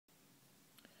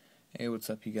Hey,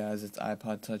 what's up you guys? It's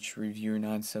iPod Touch Reviewer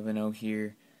 970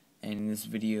 here, and in this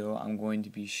video I'm going to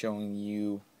be showing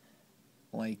you,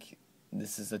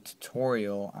 this is a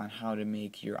tutorial on how to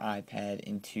make your iPad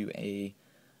into a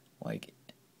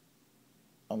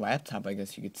laptop, I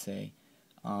guess you could say.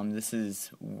 This is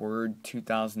Word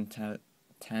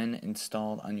 2010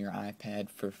 installed on your iPad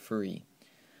for free.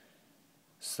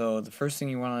 So the first thing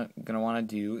you're gonna want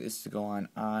to do is to go on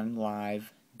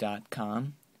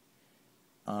onlive.com.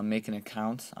 Make an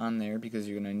account on there because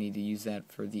you're going to need to use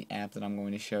that for the app that I'm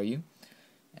going to show you.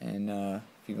 And if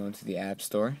you go into the App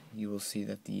Store, you will see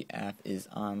that the app is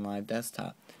on Live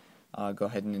Desktop. Go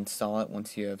ahead and install it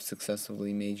once you have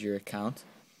successfully made your account.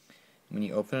 When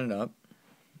you open it up,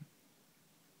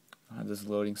 I have this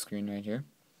loading screen right here.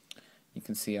 You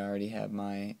can see I already have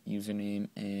my username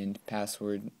and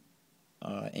password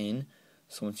in.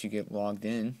 So once you get logged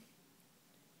in,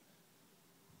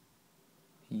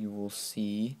 you will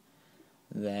see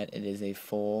that it is a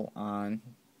full-on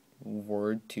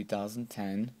Word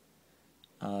 2010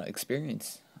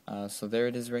 experience. So there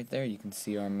it is right there. You can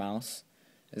see our mouse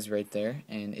is right there,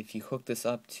 and if you hook this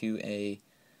up to a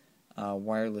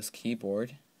wireless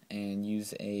keyboard and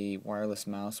use a wireless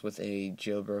mouse with a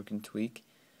jailbroken tweak,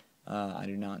 I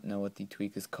do not know what the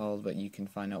tweak is called, but you can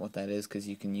find out what that is because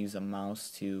you can use a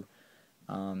mouse to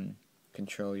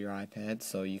control your iPad.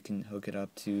 So you can hook it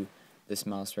up to this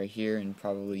mouse right here and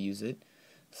probably use it,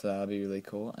 so that'll be really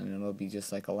cool, and it'll be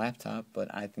just like a laptop,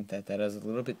 but I think that is a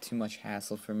little bit too much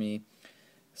hassle for me.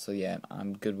 So yeah,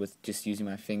 I'm good with just using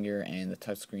my finger and the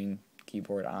touchscreen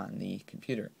keyboard on the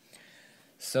computer.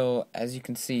 So as you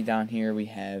can see down here, we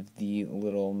have the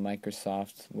little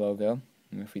Microsoft logo,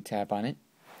 and if we tap on it,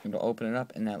 it'll open it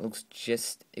up, and that looks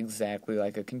just exactly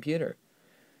like a computer.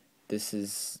 This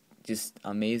is just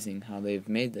amazing how they've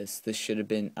made this. This should have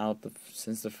been out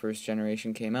since the first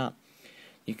generation came out.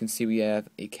 You can see we have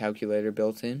a calculator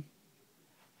built in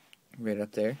right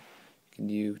up there. You can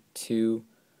do 2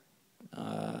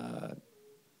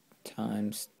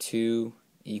 times 2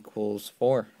 equals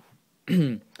 4.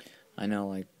 I know,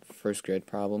 like first grade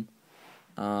problem.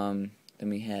 Then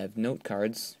we have note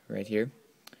cards right here,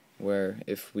 where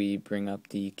if we bring up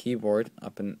the keyboard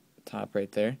up in top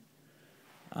right there,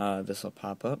 this will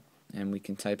pop up and we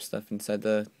can type stuff inside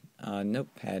the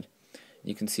notepad.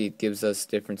 You can see it gives us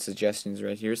different suggestions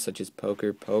right here, such as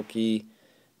poker, pokey,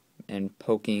 and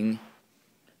poking.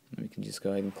 And we can just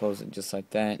go ahead and close it just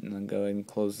like that, and then go ahead and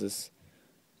close this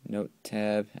note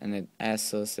tab, and it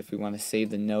asks us if we want to save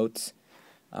the notes.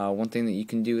 One thing that you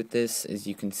can do with this is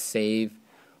you can save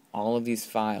all of these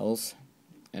files,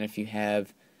 and if you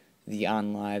have the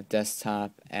OnLive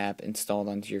desktop app installed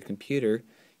onto your computer,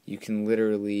 you can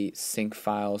literally sync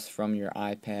files from your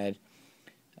iPad.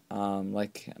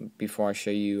 Like before I show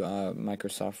you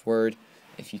Microsoft Word,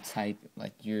 if you type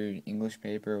like your English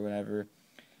paper or whatever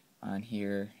on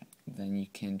here, then you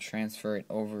can transfer it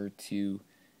over to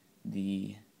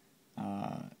the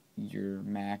your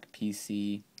Mac,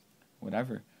 PC,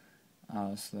 whatever.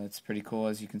 So that's pretty cool.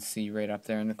 As you can see right up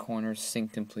there in the corner,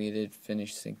 sync completed,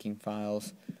 finish syncing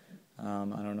files. I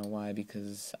don't know why,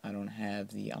 because I don't have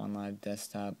the OnLive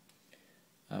desktop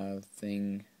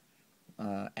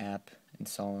app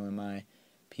installed on my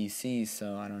PC,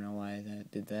 so I don't know why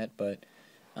that did that. But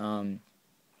then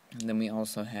we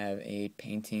also have a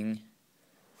painting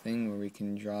thing where we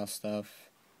can draw stuff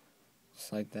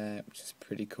just like that, which is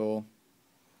pretty cool.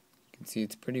 You can see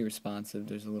it's pretty responsive.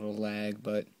 There's a little lag,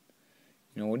 but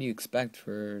you know, what do you expect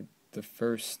for the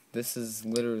first? This is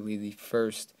literally the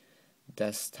first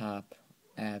desktop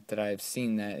app that I've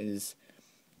seen that is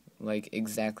like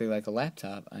exactly like a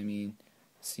laptop. I mean,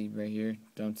 see right here,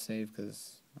 don't save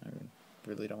because I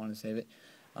really don't want to save it.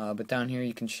 But down here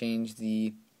you can change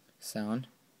the sound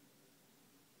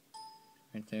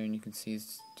right there, and you can see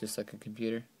it's just like a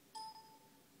computer.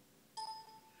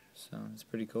 So it's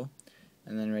pretty cool.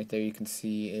 And then right there you can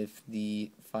see if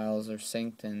the files are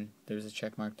synced, and there's a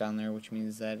check mark down there, which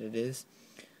means that it is.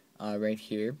 Right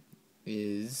here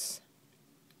is,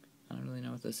 I don't really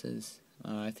know what this is.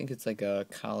 I think it's like a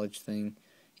college thing.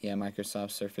 Yeah,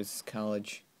 Microsoft Surface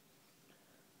College.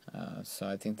 So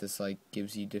I think this like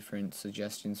gives you different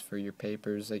suggestions for your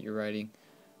papers that you're writing.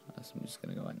 So I'm just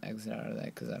going to go ahead and exit out of that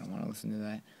because I don't want to listen to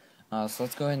that. So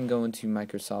let's go ahead and go into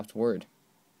Microsoft Word.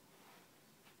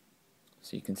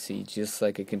 So you can see just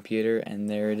like a computer, and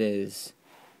there it is.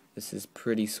 This is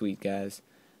pretty sweet, guys.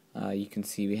 You can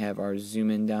see we have our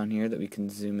zoom in down here that we can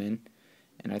zoom in.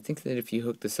 And I think that if you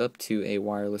hook this up to a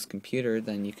wireless computer,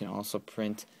 then you can also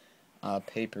print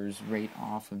papers right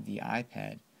off of the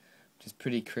iPad, which is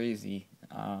pretty crazy,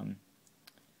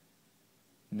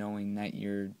 knowing that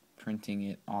you're printing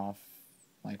it off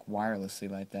like wirelessly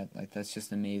like that. Like, that's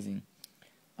just amazing.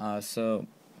 So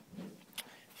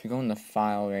if you go in the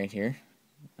file right here,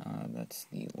 that's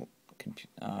the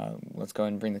let's go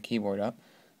ahead and bring the keyboard up.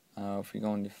 If we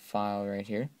go into file right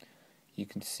here, you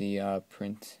can see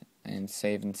print and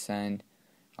save and send.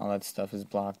 All that stuff is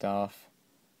blocked off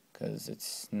because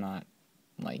it's not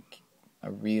like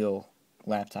a real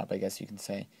laptop, I guess you can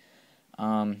say.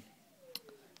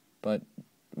 But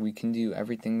we can do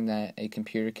everything that a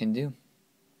computer can do.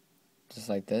 Just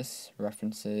like this,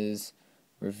 references,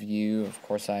 review. Of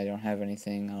course, I don't have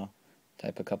anything. I'll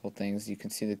type a couple things. You can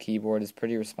see the keyboard is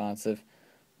pretty responsive.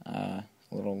 A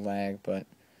little lag, but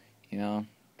you know,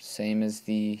 same as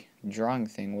the drawing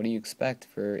thing. What do you expect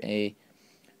for a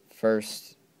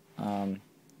first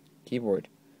keyboard,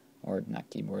 or not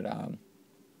keyboard?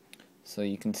 So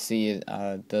you can see it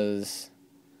does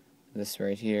this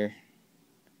right here.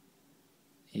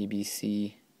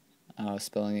 ABC,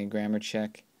 spelling and grammar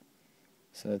check.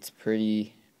 So that's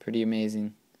pretty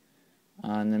amazing.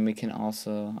 And then we can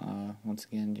also, once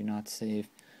again, do not save.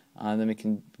 Then we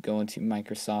can go into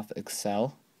Microsoft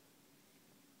Excel,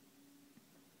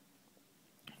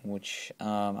 which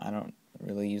I don't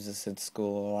really use this at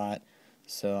school a lot,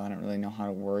 so I don't really know how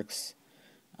it works.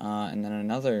 And then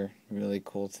another really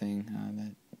cool thing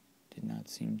that did not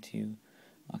seem to,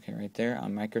 okay, right there,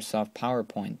 on Microsoft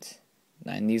PowerPoint.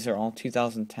 And these are all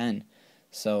 2010,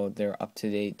 so they're up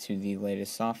to date to the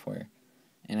latest software.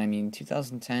 And I mean,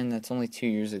 2010, that's only 2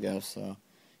 years ago, so,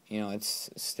 you know,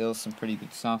 it's still some pretty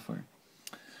good software.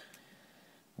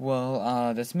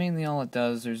 Well, that's mainly all it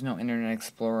does. There's no Internet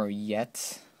Explorer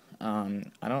yet. I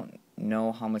don't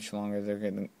know how much longer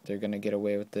they're gonna get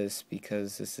away with this,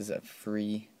 because this is a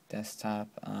free desktop.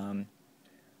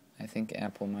 I think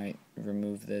Apple might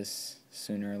remove this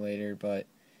sooner or later, but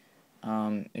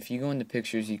if you go into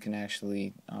pictures, you can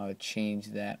actually change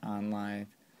that on live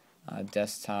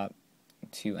desktop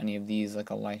to any of these, like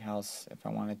a lighthouse if I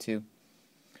wanted to.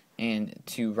 And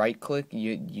to right click,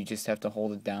 you just have to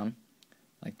hold it down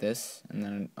like this, and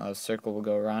then a circle will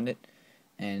go around it,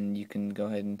 and you can go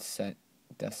ahead and set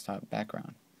desktop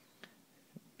background.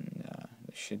 And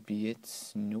this should be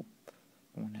it. Nope,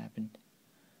 what happened?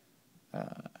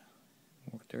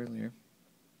 Worked earlier.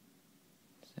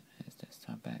 Set as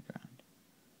desktop background.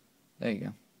 There you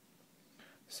go.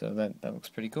 So that looks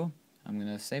pretty cool. I'm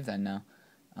gonna save that now.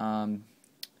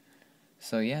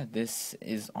 So yeah, this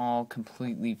is all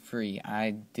completely free.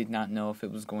 I did not know if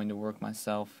it was going to work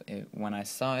myself when I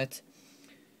saw it,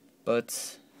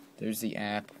 but there's the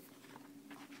app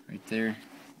right there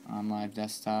on live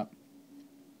desktop.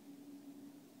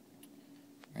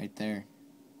 Right there.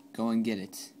 Go and get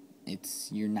it.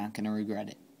 You're not gonna regret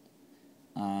it.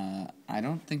 I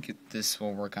don't think this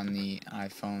will work on the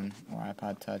iPhone or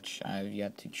iPod Touch. I've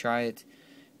yet to try it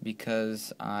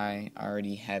because I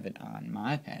already have it on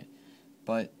my iPad.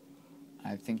 But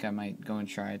I think I might go and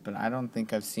try it. But I don't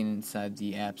think I've seen it inside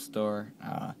the App Store.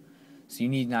 So you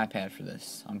need an iPad for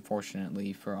this,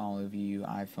 unfortunately, for all of you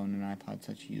iPhone and iPod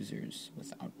Touch users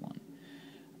without one.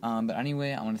 But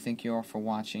anyway, I want to thank you all for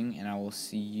watching, and I will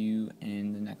see you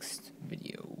in the next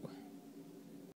video.